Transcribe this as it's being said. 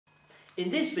In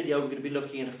this video we're going to be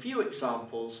looking at a few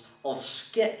examples of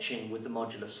sketching with the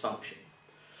modulus function.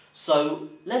 So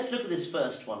let's look at this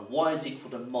first one, y is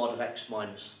equal to mod of x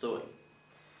minus 3.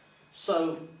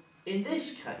 So in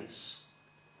this case,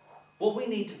 what we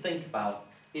need to think about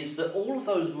is that all of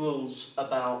those rules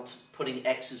about putting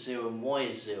x as 0 and y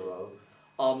as 0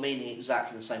 are meaning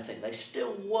exactly the same thing. They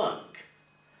still work.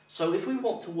 So if we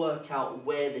want to work out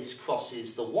where this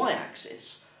crosses the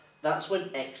y-axis, that's when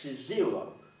x is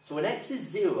 0. So when x is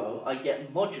 0, I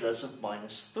get modulus of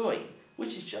minus 3,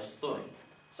 which is just 3.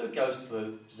 So it goes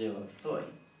through 0, 3.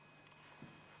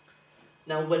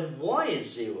 Now when y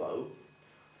is 0,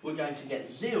 we're going to get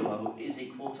 0 is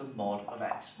equal to mod of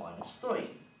x minus 3.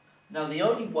 Now the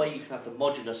only way you can have the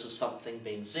modulus of something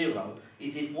being 0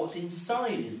 is if what's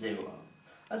inside is 0.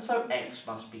 And so x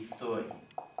must be 3.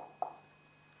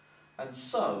 And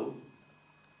so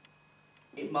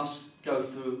it must go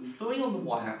through 3 on the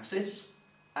y-axis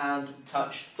and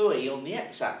touch 3 on the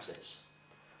x-axis.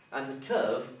 And the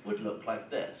curve would look like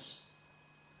this.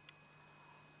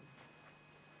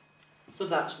 So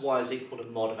that's y is equal to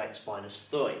mod of x minus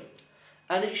 3.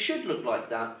 And it should look like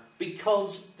that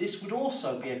because this would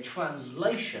also be a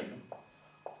translation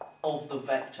of the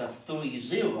vector 3,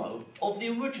 0 of the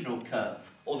original curve,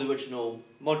 or the original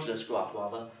modulus graph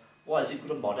rather, y is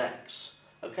equal to mod x.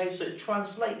 Okay, so it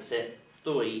translates it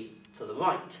 3 to the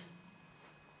right.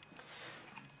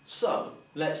 So,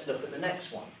 let's look at the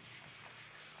next one.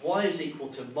 Y is equal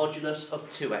to modulus of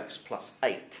 2x plus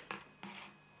 8.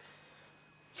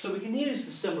 So we can use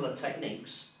the similar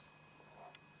techniques.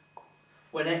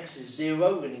 When x is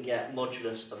 0, we're going to get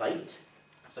modulus of 8.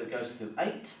 So it goes through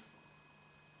 8.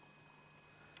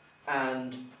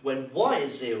 And when y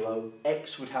is 0,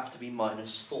 x would have to be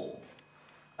minus 4.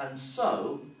 And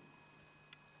so,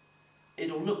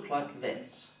 it'll look like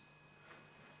this.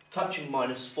 Touching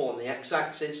minus 4 on the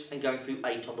x-axis and going through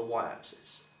 8 on the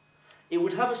y-axis. It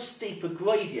would have a steeper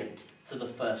gradient to the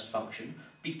first function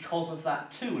because of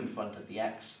that 2 in front of the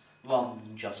x rather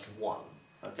than just 1.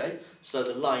 Okay? So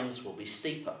the lines will be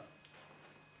steeper.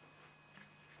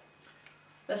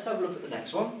 Let's have a look at the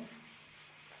next one.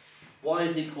 Y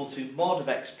is equal to mod of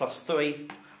x plus 3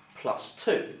 plus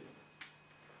 2.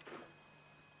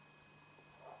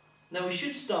 Now we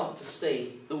should start to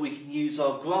see that we can use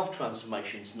our graph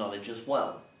transformations knowledge as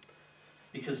well,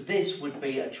 because this would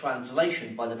be a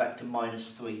translation by the vector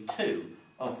minus 3, 2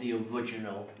 of the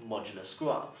original modulus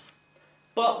graph.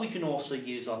 But we can also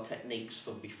use our techniques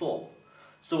from before.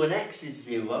 So when x is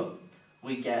 0,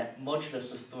 we get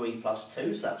modulus of 3 plus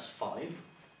 2, so that's 5.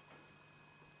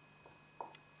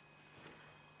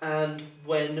 And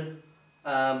when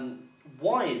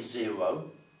y is 0,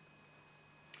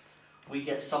 we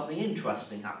get something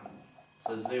interesting happening.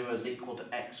 So 0 is equal to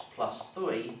x plus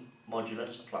 3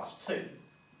 modulus plus 2.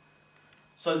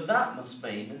 So that must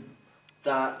mean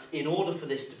that in order for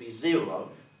this to be 0,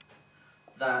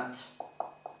 that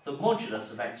the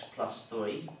modulus of x plus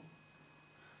 3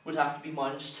 would have to be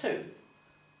minus 2.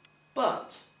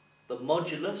 But the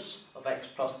modulus of x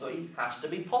plus 3 has to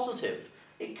be positive.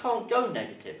 It can't go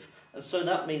negative. And so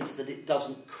that means that it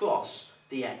doesn't cross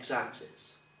the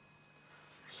x-axis.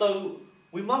 So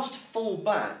we must fall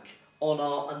back on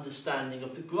our understanding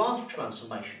of the graph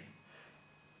transformation.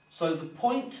 So the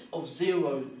point of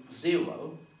 0,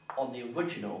 0 on the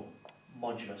original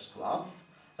modulus graph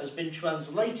has been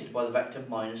translated by the vector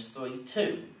minus 3,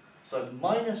 2. So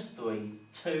minus 3,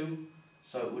 2,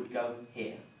 so it would go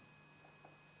here.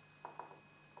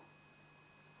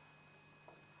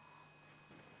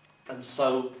 And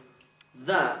so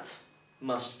that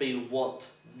must be what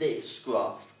this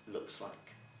graph looks like.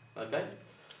 Okay?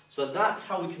 So that's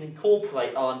how we can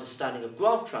incorporate our understanding of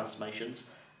graph transformations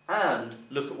and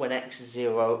look at when x is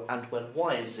 0 and when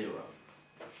y is 0.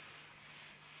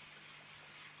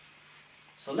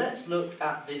 So let's look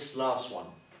at this last one.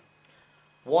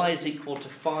 Y is equal to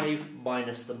 5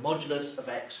 minus the modulus of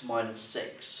x minus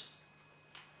 6.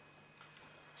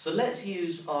 So let's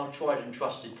use our tried and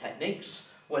trusted techniques.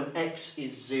 When x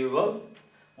is 0,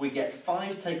 we get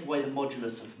 5 take away the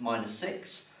modulus of minus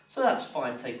 6. So that's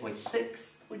 5 take away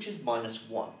 6, which is minus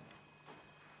 1.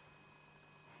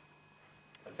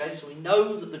 Okay, so we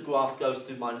know that the graph goes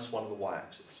through minus 1 on the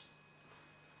y-axis.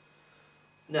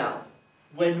 Now,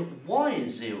 when y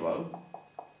is 0,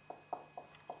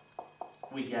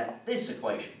 we get this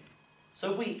equation.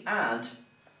 So we add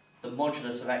the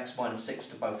modulus of x minus 6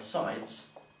 to both sides.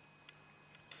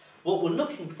 What we're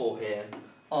looking for here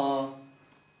are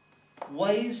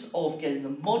ways of getting the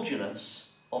modulus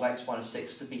of x minus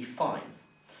 6 to be 5.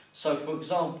 So for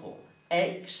example,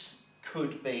 x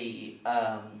could be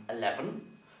 11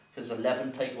 because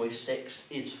 11 take away 6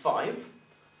 is 5.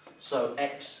 So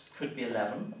x could be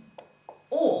 11,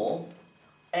 or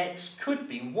x could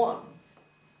be 1.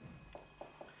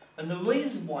 And the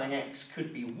reason why x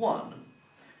could be 1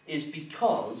 is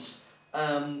because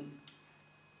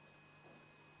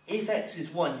if x is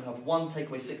 1, you have 1 take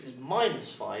away 6 is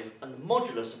minus 5, and the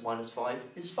modulus of minus 5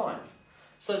 is 5.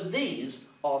 So these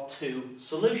are two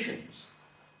solutions.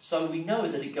 So we know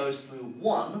that it goes through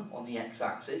 1 on the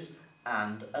x-axis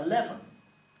and 11.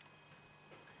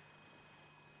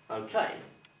 Okay.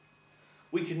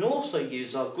 We can also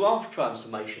use our graph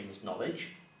transformations knowledge,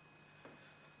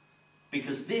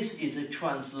 because this is a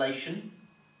translation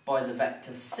by the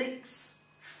vector 6,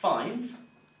 5,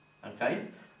 okay?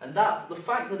 And that the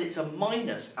fact that it's a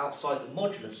minus outside the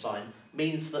modulus sign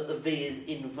means that the v is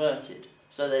inverted.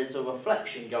 So there's a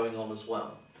reflection going on as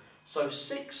well. So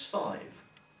 6, 5,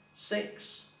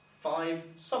 6, 5,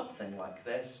 something like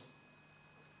this.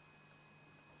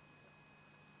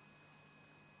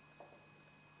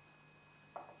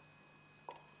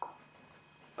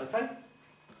 Okay?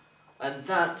 And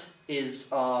that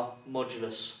is our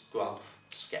modulus graph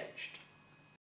sketched.